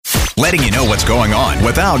letting you know what's going on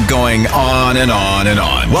without going on and on and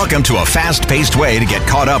on. Welcome to a fast-paced way to get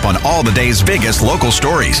caught up on all the day's biggest local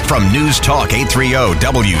stories from News Talk 830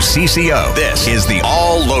 WCCO. This is the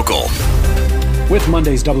All Local. With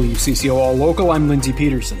Monday's WCCO All Local, I'm Lindsay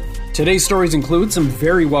Peterson. Today's stories include some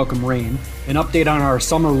very welcome rain, an update on our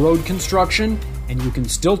summer road construction, and you can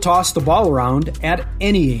still toss the ball around at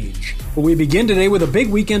any age. But we begin today with a big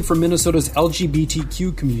weekend for Minnesota's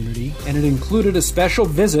LGBTQ community, and it included a special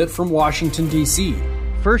visit from Washington, D.C.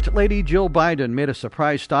 First Lady Jill Biden made a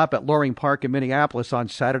surprise stop at Loring Park in Minneapolis on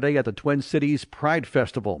Saturday at the Twin Cities Pride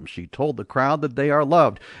Festival. She told the crowd that they are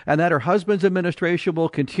loved and that her husband's administration will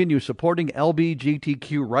continue supporting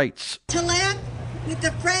LGBTQ rights. To laugh with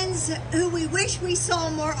the friends who we wish we saw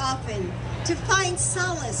more often, to find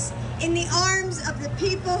solace in the arms of the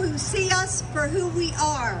people who see us for who we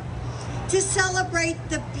are, to celebrate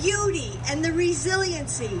the beauty and the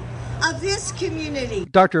resiliency of this community.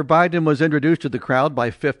 Dr. Biden was introduced to the crowd by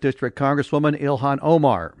 5th District Congresswoman Ilhan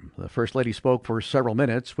Omar. The First Lady spoke for several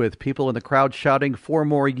minutes, with people in the crowd shouting 4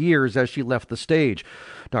 more years as she left the stage.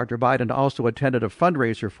 Dr. Biden also attended a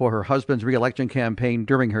fundraiser for her husband's re-election campaign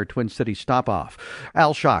during her Twin Cities stop-off.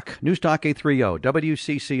 Al Schock, News Talk 830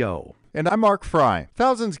 WCCO. And I'm Mark Fry.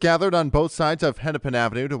 Thousands gathered on both sides of Hennepin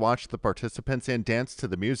Avenue to watch the participants and dance to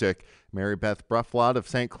the music. Mary Beth Brufflot of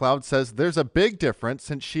St. Cloud says there's a big difference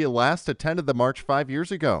since she last attended the march 5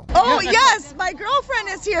 years ago. Oh, yes, my girlfriend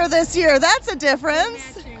is here this year. That's a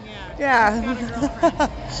difference.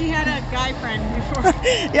 Yeah. She had a guy friend before.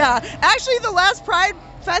 Yeah. Actually, the last Pride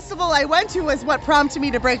Festival I went to was what prompted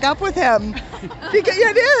me to break up with him. Because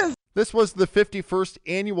it is. This was the 51st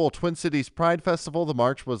annual Twin Cities Pride Festival. The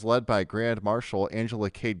march was led by Grand Marshal Angela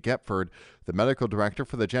Cade Gepford, the medical director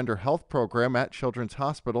for the Gender Health Program at Children's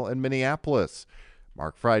Hospital in Minneapolis.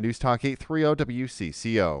 Mark Fry, News Talk 830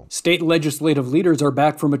 WCCO. State legislative leaders are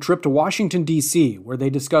back from a trip to Washington, D.C., where they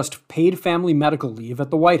discussed paid family medical leave at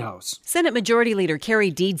the White House. Senate Majority Leader Carrie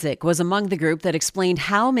Dietzick was among the group that explained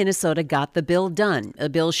how Minnesota got the bill done, a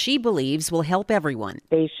bill she believes will help everyone.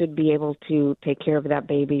 They should be able to take care of that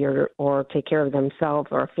baby or take care of themselves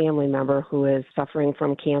or a family member who is suffering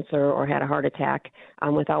from cancer or had a heart attack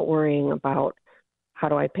without worrying about how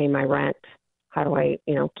do I pay my rent, how do I,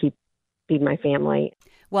 feed my family.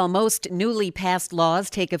 While most newly passed laws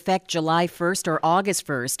take effect July 1st or August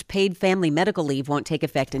 1st, paid family medical leave won't take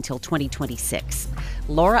effect until 2026.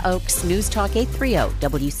 Laura Oakes, News Talk 830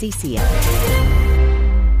 WCCO.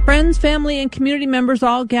 Friends, family, and community members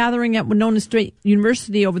all gathering at Winona State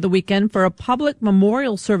University over the weekend for a public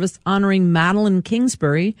memorial service honoring Madeline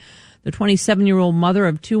Kingsbury. The 27-year-old mother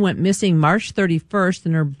of 2 went missing March 31st,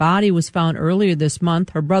 and her body was found earlier this month.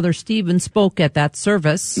 Her brother Stephen spoke at that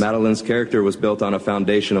service. Madeline's character was built on a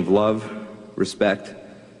foundation of love, respect,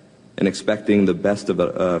 and expecting the best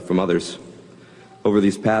from others. Over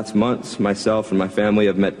these past months, myself and my family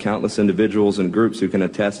have met countless individuals and groups who can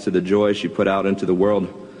attest to the joy she put out into the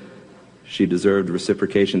world. She deserved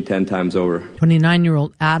reciprocation 10 times over.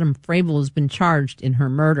 29-year-old Adam Fravel has been charged in her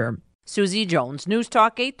murder. Susie Jones, News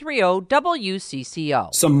Talk 830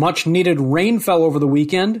 WCCO. Some much-needed rain fell over the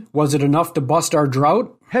weekend. Was it enough to bust our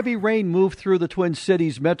drought? Heavy rain moved through the Twin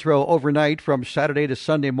Cities metro overnight from Saturday to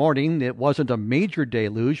Sunday morning. It wasn't a major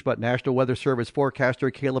deluge, but National Weather Service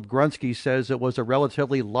forecaster Caleb Grunsky says it was a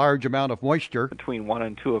relatively large amount of moisture. Between 1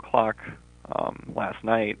 and 2 o'clock last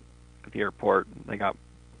night at the airport, they got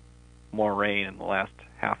more rain in the last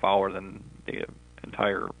half hour than the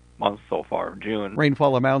entire month so far of June.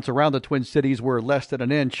 Rainfall amounts around the Twin Cities were less than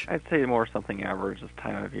an inch. I'd say more something average this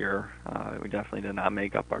time of year. We definitely did not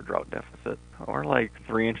make up our drought deficit. We're like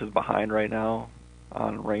 3 inches behind right now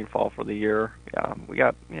on rainfall for the year. We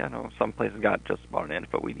got, some places got just about an inch,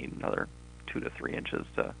 but we need another 2 to 3 inches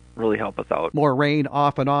to really help us out. More rain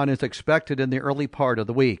off and on is expected in the early part of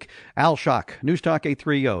the week. Al Schock, News Talk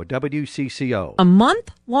 830 WCCO. A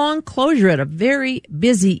month-long closure at a very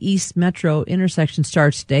busy East Metro intersection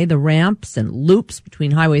starts today. The ramps and loops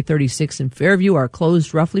between Highway 36 and Fairview are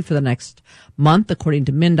closed roughly for the next month, according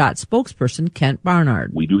to MnDOT spokesperson Kent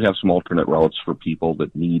Barnard. We do have some alternate routes for people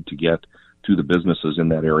that need to get to the businesses in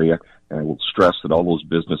that area. And I will stress that all those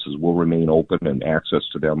businesses will remain open and access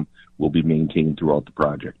to them will be maintained throughout the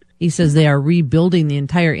project. He says they are rebuilding the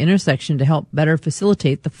entire intersection to help better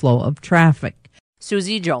facilitate the flow of traffic.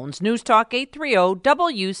 Susie Jones, News Talk 830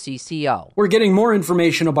 WCCO. We're getting more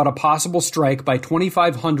information about a possible strike by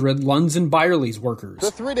 2,500 Lunds and Byerly's workers.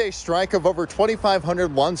 The 3-day strike of over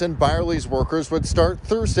 2,500 Lunds and Byerly's workers would start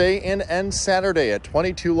Thursday and end Saturday at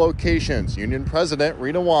 22 locations. Union President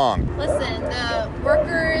Rita Wong. Listen, the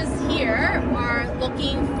workers here are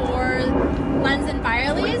looking for Lunds and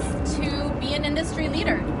Byerly's to be an industry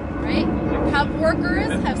leader. right? Hub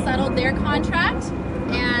workers have settled their contract,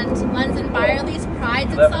 and Lunds and Byerly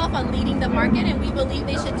prides itself on leading the market, and we believe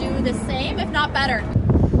they should do the same, if not better.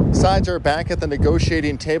 Sides are back at the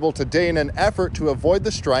negotiating table today in an effort to avoid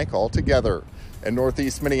the strike altogether. In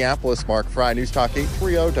Northeast Minneapolis, Mark Fry, News Talk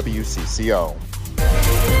 830 WCCO.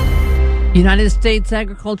 United States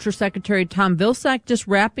Agriculture Secretary Tom Vilsack just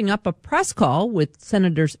wrapping up a press call with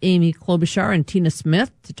Senators Amy Klobuchar and Tina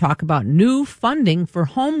Smith to talk about new funding for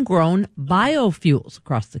homegrown biofuels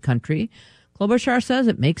across the country. Klobuchar says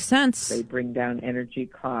it makes sense. They bring down energy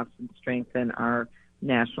costs and strengthen our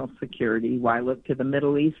national security. Why look to the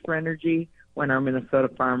Middle East for energy when our Minnesota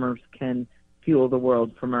farmers can fuel the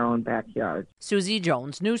world from our own backyard? Susie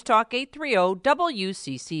Jones, News Talk 830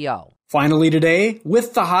 WCCO. Finally today,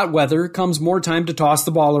 with the hot weather comes more time to toss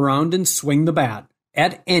the ball around and swing the bat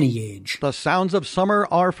at any age. The sounds of summer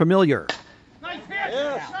are familiar.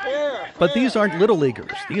 But these aren't little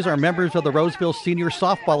leaguers. These are members of the Roseville Senior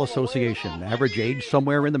Softball Association, average age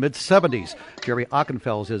somewhere in the mid-70s. Jerry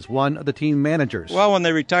Ockenfels is one of the team managers. Well, when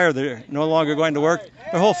they retire, they're no longer going to work.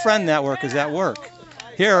 Their whole friend network is at work.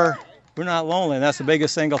 Here, we're not lonely, and that's the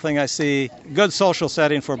biggest single thing I see. Good social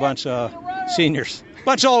setting for a bunch of seniors.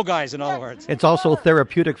 Bunch of old guys, in other words. It's also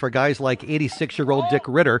therapeutic for guys like 86-year-old Dick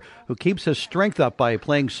Ritter, who keeps his strength up by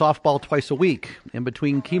playing softball twice a week in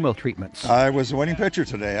between chemo treatments. I was a winning pitcher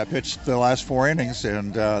today. I pitched the last 4 innings,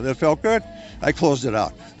 and it felt good. I closed it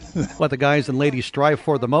out. What the guys and ladies strive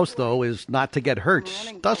for the most, though, is not to get hurt.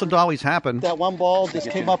 Doesn't always happen. That one ball just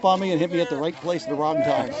came up on me and hit me at the right place at the wrong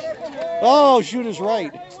time. Oh, shoot is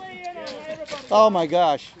right. Oh, my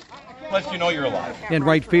gosh. Unless you know you're alive. In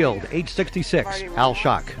right field, age 66, Al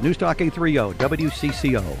Schock, News Talk 830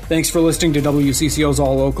 WCCO. Thanks for listening to WCCO's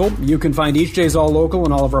All Local. You can find each day's All Local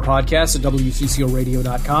and all of our podcasts at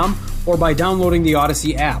WCCOradio.com or by downloading the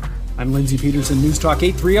Odyssey app. I'm Lindsey Peterson, News Talk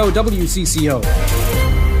 830 WCCO.